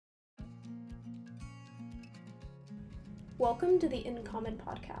Welcome to the In Common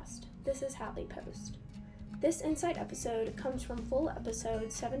podcast. This is Hadley Post. This Insight episode comes from full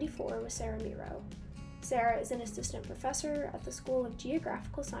episode 74 with Sarah Miro. Sarah is an assistant professor at the School of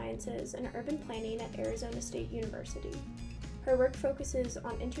Geographical Sciences and Urban Planning at Arizona State University. Her work focuses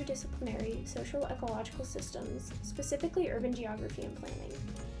on interdisciplinary social-ecological systems, specifically urban geography and planning.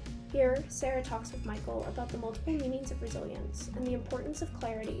 Here, Sarah talks with Michael about the multiple meanings of resilience and the importance of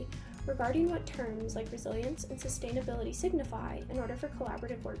clarity regarding what terms like resilience and sustainability signify in order for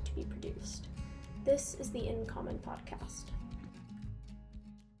collaborative work to be produced. This is the In Common podcast.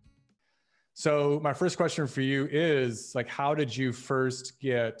 So my first question for you is, how did you first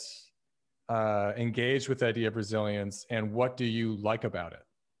get engaged with the idea of resilience, and what do you like about it?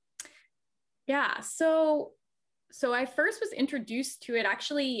 Yeah, so I first was introduced to it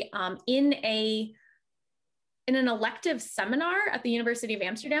actually in an elective seminar at the University of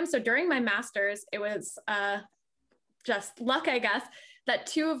Amsterdam. So during my master's, it was just luck, I guess, that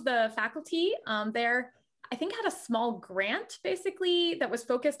two of the faculty there, I think, had a small grant basically that was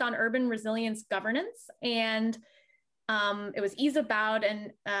focused on urban resilience governance. And it was Isa Boud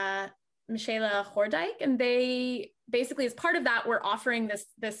and Michela Hoordijk. And they basically, as part of that, were offering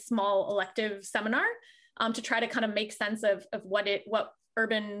this small elective seminar to try to kind of make sense of what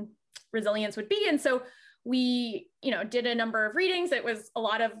urban resilience would be. And so we, did a number of readings. It was a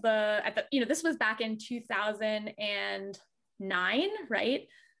lot of this was back in 2009, right?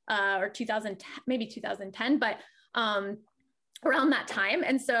 Or 2010, maybe 2010, but around that time.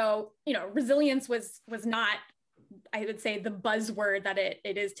 And so, resilience was not, I would say, the buzzword that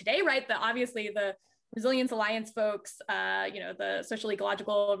it is today, right? Obviously the Resilience Alliance folks, the social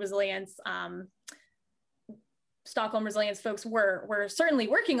ecological resilience, Stockholm resilience folks were certainly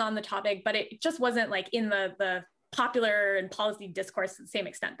working on the topic, but it just wasn't in the popular and policy discourse to the same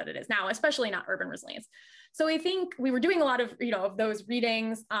extent that it is now, especially not urban resilience. So I think we were doing a lot of, of those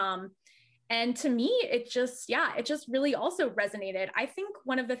readings. And to me, it just really also resonated. I think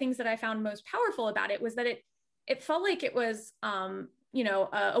one of the things that I found most powerful about it was that it felt like it was,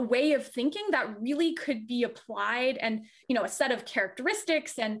 a way of thinking that really could be applied, and, a set of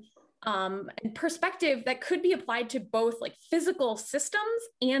characteristics and perspective that could be applied to both physical systems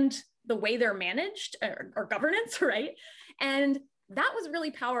and the way they're managed or governance, right? And that was really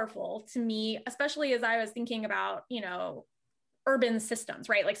powerful to me, especially as I was thinking about, urban systems,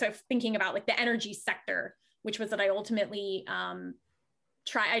 right? So thinking about the energy sector, which was that I ultimately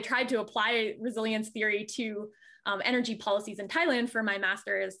tried to apply resilience theory to energy policies in Thailand for my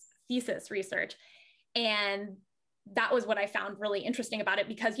master's thesis research. And that was what I found really interesting about it,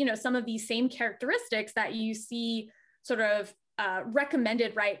 because, some of these same characteristics that you see sort of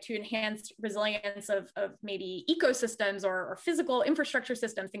recommended, right, to enhance resilience of maybe ecosystems or physical infrastructure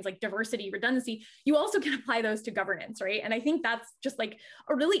systems, things like diversity, redundancy, you also can apply those to governance, right? And I think that's just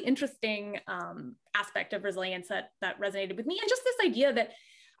a really interesting aspect of resilience that resonated with me. And just this idea that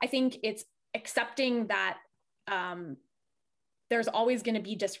I think it's accepting that there's always going to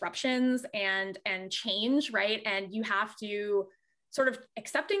be disruptions and change, right? And you have to sort of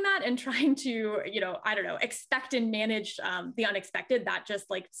accepting that and trying to, expect and manage the unexpected. That just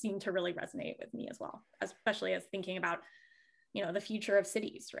seemed to really resonate with me as well, especially as thinking about, the future of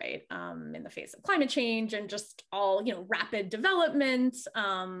cities, right? In the face of climate change and just all, rapid development,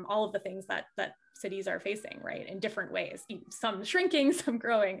 all of the things that cities are facing, right? In different ways, some shrinking, some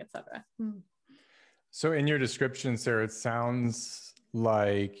growing, et cetera. So in your description, Sarah, it sounds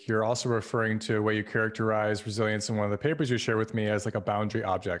like you're also referring to a way you characterize resilience in one of the papers you share with me as a boundary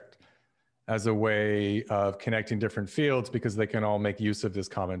object, as a way of connecting different fields because they can all make use of this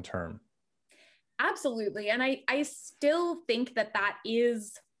common term. Absolutely. And I still think that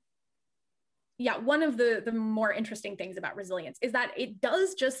is, one of the more interesting things about resilience is that it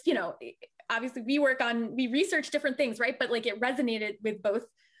does just, obviously we research different things, right? But it resonated with both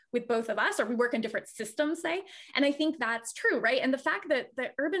of us, or we work in different systems, say. And I think that's true, right? And the fact that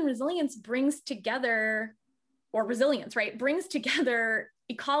urban resilience brings together, or resilience, right, brings together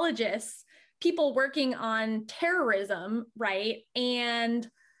ecologists, people working on terrorism, right? And,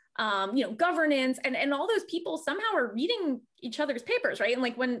 governance, and all those people somehow are reading each other's papers, right?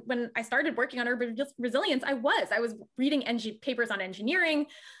 And when I started working on urban resilience, I was reading papers on engineering.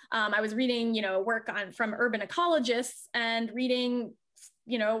 I was reading, work from urban ecologists, and reading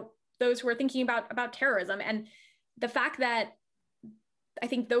those who are thinking about terrorism. And the fact that I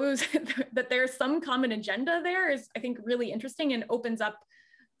think that there's some common agenda there is, I think, really interesting and opens up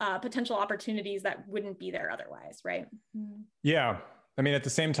potential opportunities that wouldn't be there otherwise, right? Yeah. I mean, at the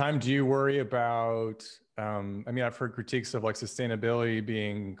same time, do you worry about I mean, I've heard critiques of like sustainability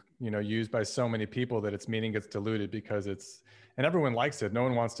being, used by so many people that its meaning gets diluted because and everyone likes it. No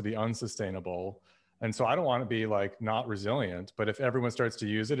one wants to be unsustainable. And so I don't want to be like not resilient, but if everyone starts to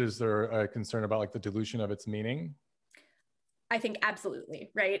use it, is there a concern about like the dilution of its meaning? I think absolutely,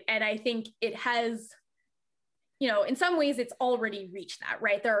 right? And I think it has, in some ways it's already reached that,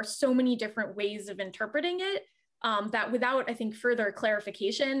 right? There are so many different ways of interpreting it that without, I think, further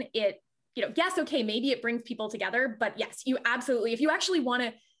clarification, yes, okay, maybe it brings people together, but yes, you absolutely, if you actually want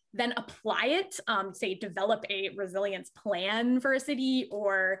to then apply it, say, develop a resilience plan for a city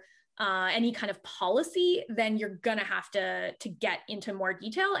or any kind of policy, then you're gonna have to get into more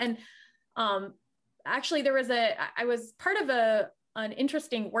detail. And actually, I was part of an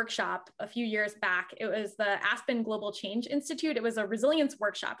interesting workshop a few years back. It was the Aspen Global Change Institute. It was a resilience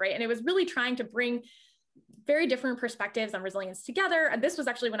workshop, right? And it was really trying to bring very different perspectives on resilience together. And this was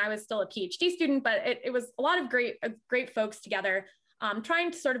actually when I was still a PhD student, but it was a lot of great folks together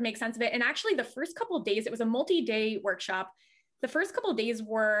trying to sort of make sense of it. And actually the first couple of days, it was a multi-day workshop. The first couple of days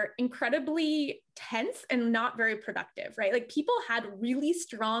were incredibly tense and not very productive, right? Like people had really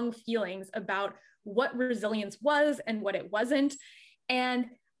strong feelings about what resilience was and what it wasn't. And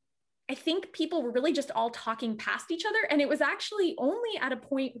I think people were really just all talking past each other. And it was actually only at a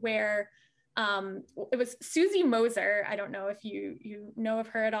point where it was Susie Moser. I don't know if you know of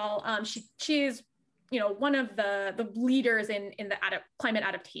her at all. She's one of the leaders in the climate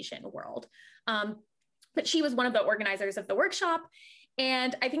adaptation world. But she was one of the organizers of the workshop.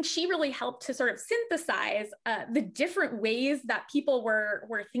 And I think she really helped to sort of synthesize the different ways that people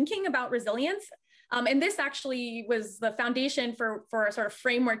were thinking about resilience. And this actually was the foundation for a sort of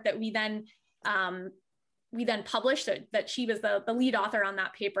framework that we then published, that she was the lead author on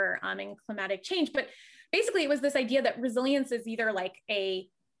that paper in Climatic Change. But basically it was this idea that resilience is either like a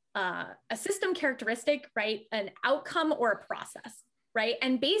system characteristic, right? An outcome or a process, right?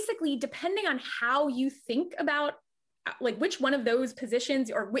 And basically depending on how you think about like which one of those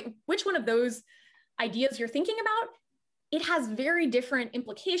positions or which one of those ideas you're thinking about, it has very different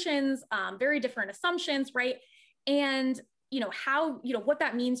implications, very different assumptions, right? And what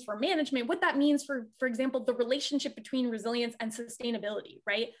that means for management, what that means for example, the relationship between resilience and sustainability,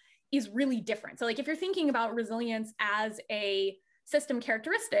 right, is really different. So like if you're thinking about resilience as a system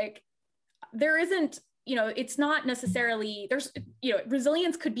characteristic, there isn't, it's not necessarily,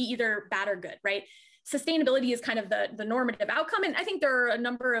 resilience could be either bad or good, right? Sustainability is kind of the normative outcome. And I think there are a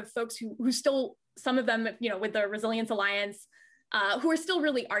number of folks who still, some of them, with the Resilience Alliance, who are still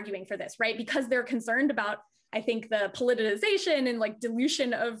really arguing for this, right? Because they're concerned about, I think, the politicization and like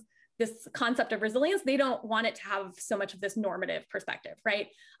dilution of this concept of resilience. They don't want it to have so much of this normative perspective, right?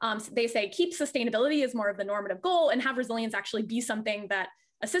 So they say keep sustainability as more of the normative goal and have resilience actually be something that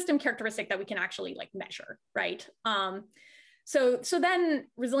a system characteristic that we can actually like measure, right? So then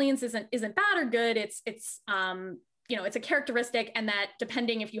resilience isn't bad or good. It's a characteristic, and that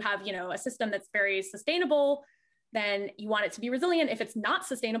depending if you have a system that's very sustainable, then you want it to be resilient. If it's not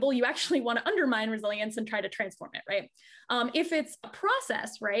sustainable, you actually want to undermine resilience and try to transform it, right? If it's a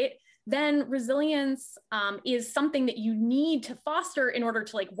process, right, then resilience is something that you need to foster in order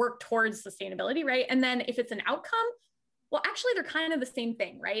to like work towards sustainability, right? And then if it's an outcome, well, actually they're kind of the same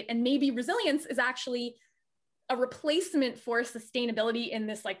thing, right? And maybe resilience is actually a replacement for sustainability in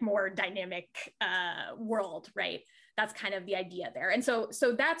this like more dynamic world, right? That's kind of the idea there. And so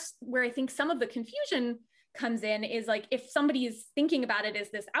that's where I think some of the confusion comes in, is like if somebody is thinking about it as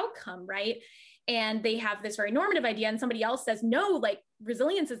this outcome, right? And they have this very normative idea, and somebody else says, no, like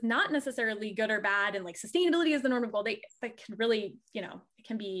resilience is not necessarily good or bad, and like sustainability is the normative goal, that can really, it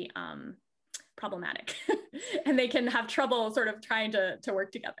can be problematic and they can have trouble sort of trying to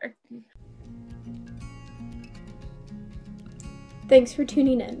work together. Thanks for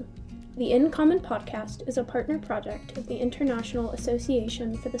tuning in. The In Common podcast is a partner project of the International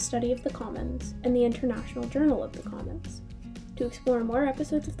Association for the Study of the Commons and the International Journal of the Commons. To explore more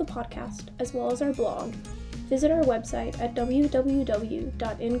episodes of the podcast, as well as our blog, visit our website at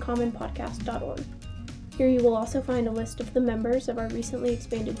www.incommonpodcast.org. Here you will also find a list of the members of our recently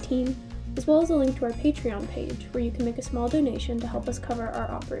expanded team, as well as a link to our Patreon page where you can make a small donation to help us cover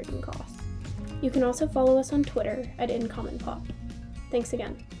our operating costs. You can also follow us on Twitter at InCommonPod. Thanks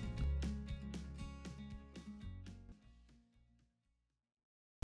again.